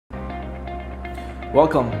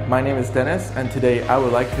Welcome, my name is Dennis, and today I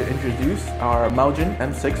would like to introduce our Moujen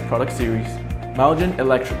M6 product series. Moujen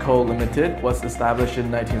Electrical Limited was established in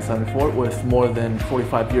 1974 with more than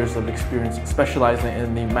 45 years of experience specializing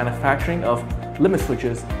in the manufacturing of limit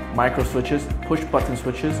switches, micro switches, push-button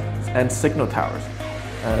switches, and signal towers.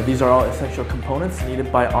 These are all essential components needed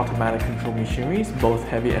by automatic control machineries, both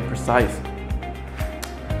heavy and precise.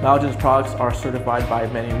 Moujen's products are certified by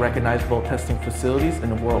many recognizable testing facilities in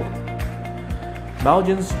the world.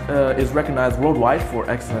 Moujen's is recognized worldwide for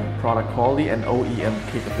excellent product quality and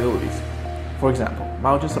OEM capabilities. For example,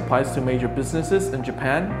 Moujen supplies to major businesses in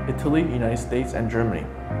Japan, Italy, United States, and Germany.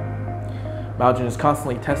 Moujen is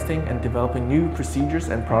constantly testing and developing new procedures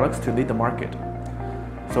and products to lead the market.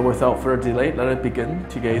 So without further delay, let us begin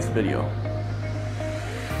today's video.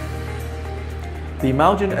 The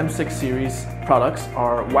Moujen M6 series products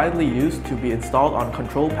are widely used to be installed on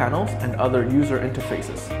control panels and other user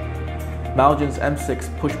interfaces. Moujen's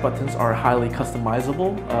M6 push buttons are highly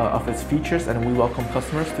customizable of its features, and we welcome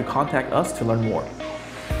customers to contact us to learn more.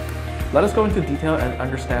 Let us go into detail and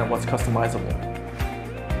understand what's customizable.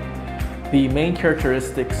 The main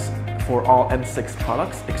characteristics for all M6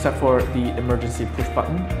 products, except for the emergency push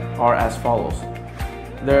button, are as follows.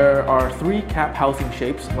 There are 3 cap housing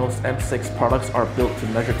shapes most M6 products are built to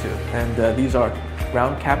measure to, and these are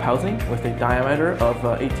round cap housing with a diameter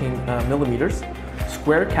of 18 millimeters,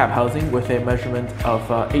 square cap housing with a measurement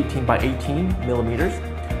of 18 by 18 millimeters,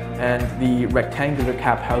 and the rectangular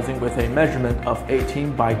cap housing with a measurement of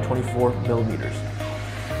 18 by 24 millimeters.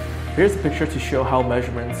 Here's a picture to show how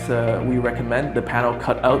measurements we recommend the panel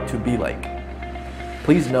cut out to be like.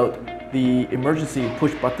 Please note, the emergency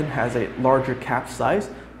push button has a larger cap size.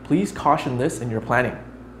 Please caution this in your planning.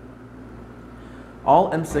 All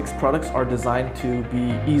M6 products are designed to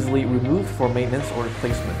be easily removed for maintenance or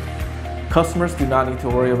replacement. Customers do not need to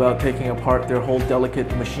worry about taking apart their whole delicate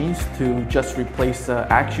machines to just replace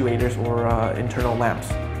actuators or internal lamps.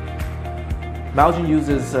 Moujen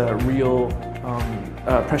uses real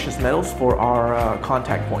precious metals for our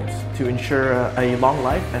contact points to ensure a long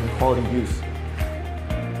life and quality use.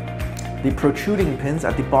 The protruding pins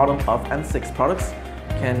at the bottom of M6 products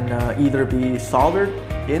can either be soldered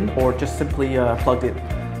in or just simply plugged in.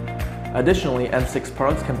 Additionally, M6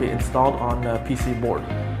 products can be installed on a PC board.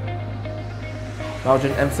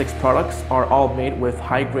 Moujen M6 products are all made with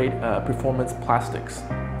high-grade performance plastics.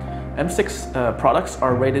 M6 products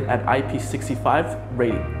are rated at IP65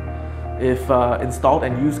 rating if installed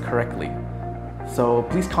and used correctly. So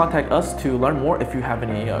please contact us to learn more if you have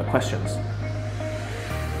any questions.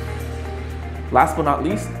 Last but not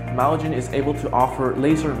least, Moujen is able to offer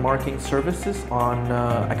laser marking services on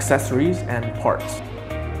accessories and parts.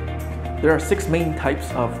 There are 6 main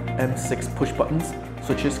types of M6 push buttons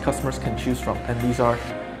switches customers can choose from, and these are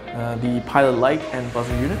the pilot light and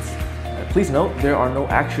buzzer units. Please note there are no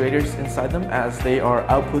actuators inside them as they are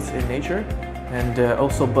outputs in nature, and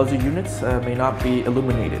also buzzer units may not be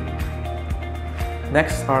illuminated.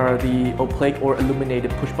 Next are the opaque or illuminated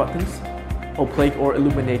push buttons, opaque or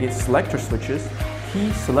illuminated selector switches,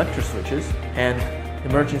 key selector switches, and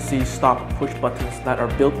emergency stop push buttons that are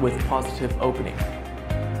built with positive opening.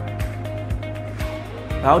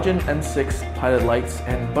 Moujen M6 pilot lights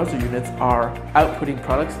and buzzer units are outputting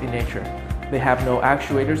products in nature. They have no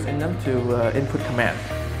actuators in them to input command.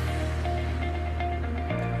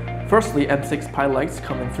 Firstly, M6 pilot lights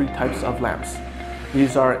come in 3 types of lamps.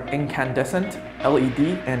 These are incandescent,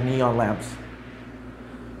 LED, and neon lamps,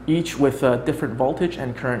 each with different voltage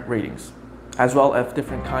and current ratings, as well as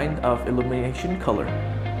different kind of illumination color.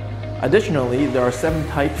 Additionally, there are 7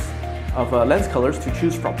 types of lens colors to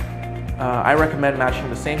choose from. I recommend matching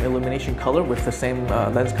the same illumination color with the same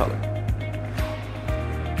lens color.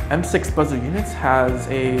 M6 buzzer units has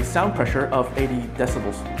a sound pressure of 80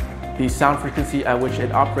 decibels. The sound frequency at which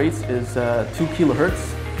it operates is 2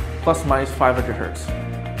 kilohertz plus minus 500 hertz.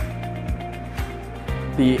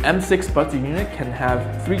 The M6 buzzer unit can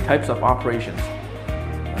have 3 types of operations.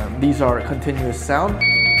 These are continuous sound,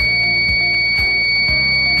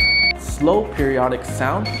 slow periodic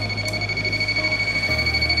sound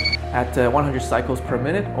at 100 cycles per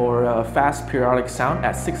minute, or fast periodic sound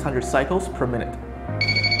at 600 cycles per minute.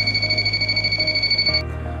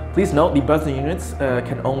 Please note the buzzer units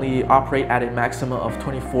can only operate at a maximum of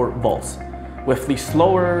 24 volts, with the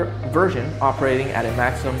slower version operating at a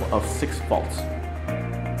maximum of 6 volts.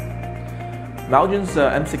 Moujen's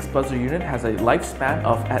M6 buzzer unit has a lifespan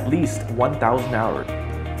of at least 1,000 hours.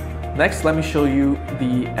 Next, let me show you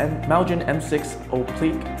the Moujen M6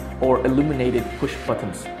 opaque or illuminated push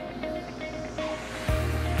buttons.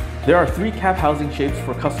 There are 3 cap housing shapes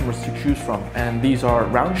for customers to choose from, and these are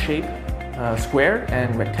round shape, square,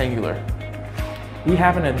 and rectangular. We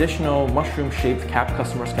have an additional mushroom-shaped cap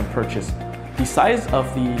customers can purchase. The size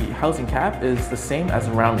of the housing cap is the same as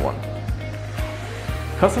a round one.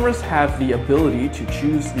 Customers have the ability to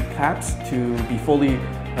choose the caps to be fully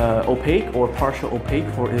opaque or partial opaque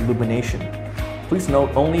for illumination. Please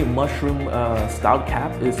note, only mushroom styled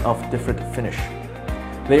cap is of different finish.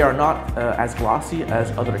 They are not as glossy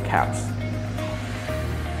as other caps.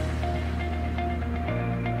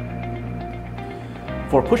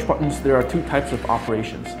 For push buttons, there are two types of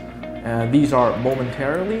operations. These are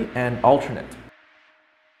momentarily and alternate.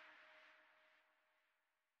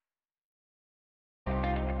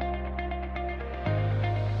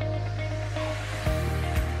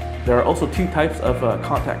 There are also two types of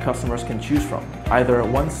contact customers can choose from, either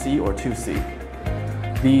 1C or 2C.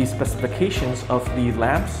 The specifications of the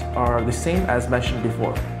lamps are the same as mentioned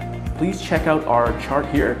before. Please check out our chart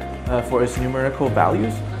here for its numerical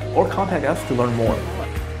values, or contact us to learn more.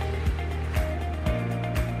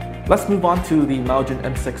 Let's move on to the Moujen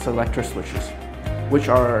M6 selector switches, which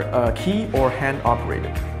are key or hand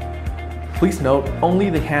operated. Please note, only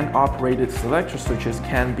the hand operated selector switches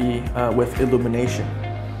can be with illumination.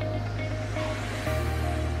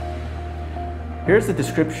 Here's the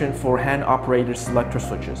description for hand operated selector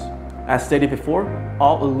switches. As stated before,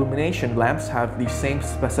 all illumination lamps have the same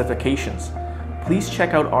specifications. Please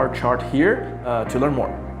check out our chart here to learn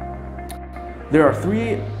more. There are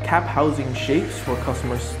three cap housing shapes for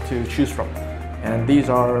customers to choose from, and these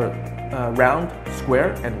are round,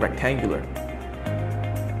 square, and rectangular.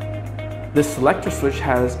 This selector switch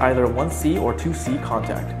has either 1C or 2C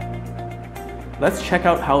contact. Let's check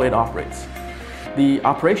out how it operates. The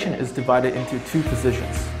operation is divided into two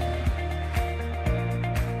positions.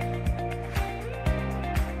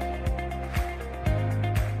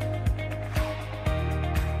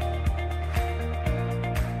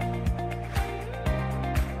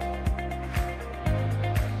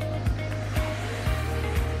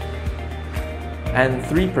 And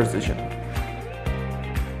three position.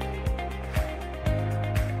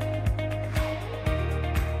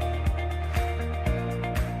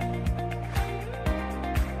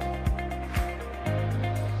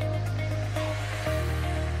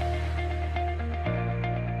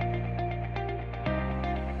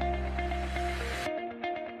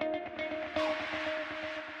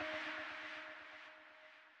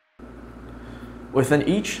 Within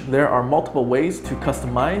each, there are multiple ways to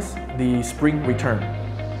customize the spring return.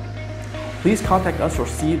 Please contact us or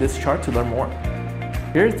see this chart to learn more.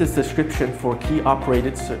 Here's this description for key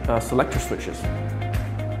operated selector switches.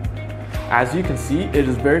 As you can see, it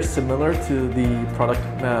is very similar to the product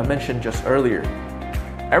mentioned just earlier.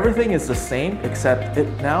 Everything is the same, except it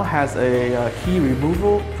now has a key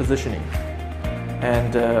removal positioning.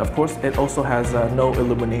 And of course, it also has no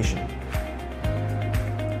illumination.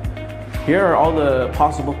 Here are all the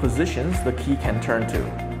possible positions the key can turn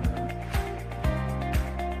to.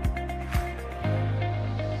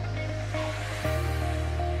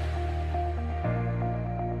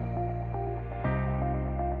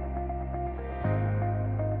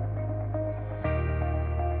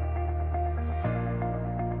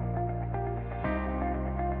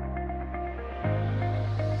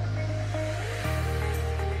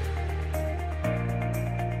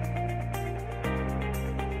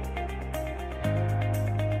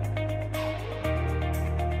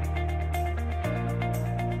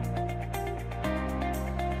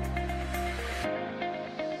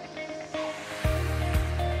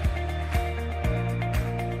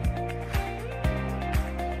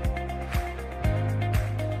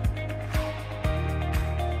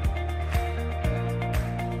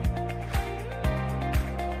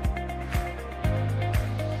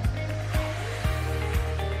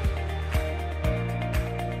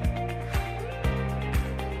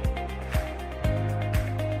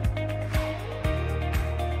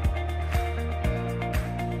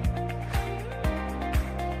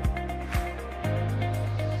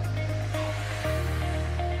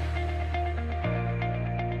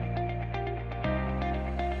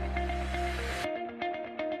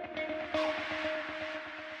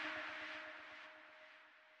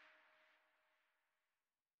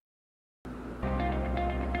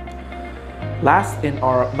 Last in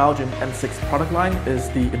our Moujen M6 product line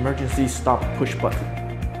is the emergency stop push button.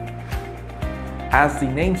 As the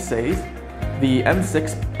name says, the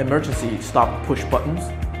M6 emergency stop push buttons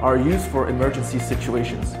are used for emergency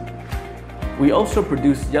situations. We also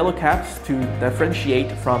produce yellow caps to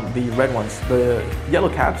differentiate from the red ones. The yellow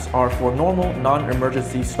caps are for normal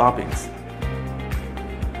non-emergency stoppings.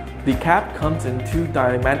 The cap comes in two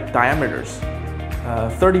diameters,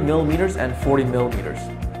 30 millimeters and 40 millimeters.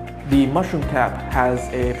 The mushroom cap has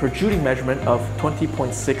a protruding measurement of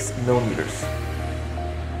 20.6 millimeters.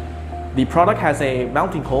 The product has a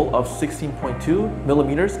mounting hole of 16.2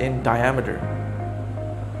 millimeters in diameter.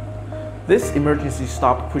 This emergency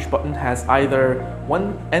stop push button has either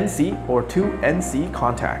one NC or two NC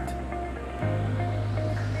contact.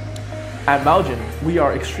 At Moujen, we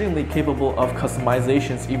are extremely capable of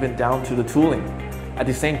customizations even down to the tooling, at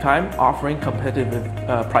the same time offering competitive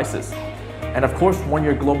prices. And of course,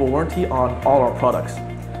 1-year global warranty on all our products.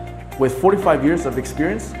 With 45 years of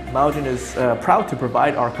experience, Moujen is proud to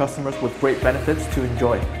provide our customers with great benefits to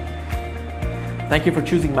enjoy. Thank you for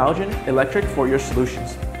choosing Moujen Electric for your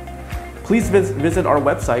solutions. Please visit our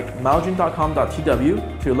website,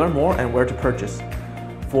 moujen.com.tw, to learn more and where to purchase.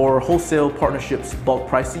 For wholesale partnerships, bulk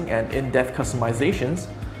pricing, and in-depth customizations,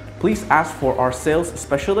 please ask for our sales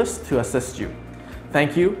specialists to assist you.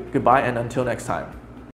 Thank you, goodbye, and until next time.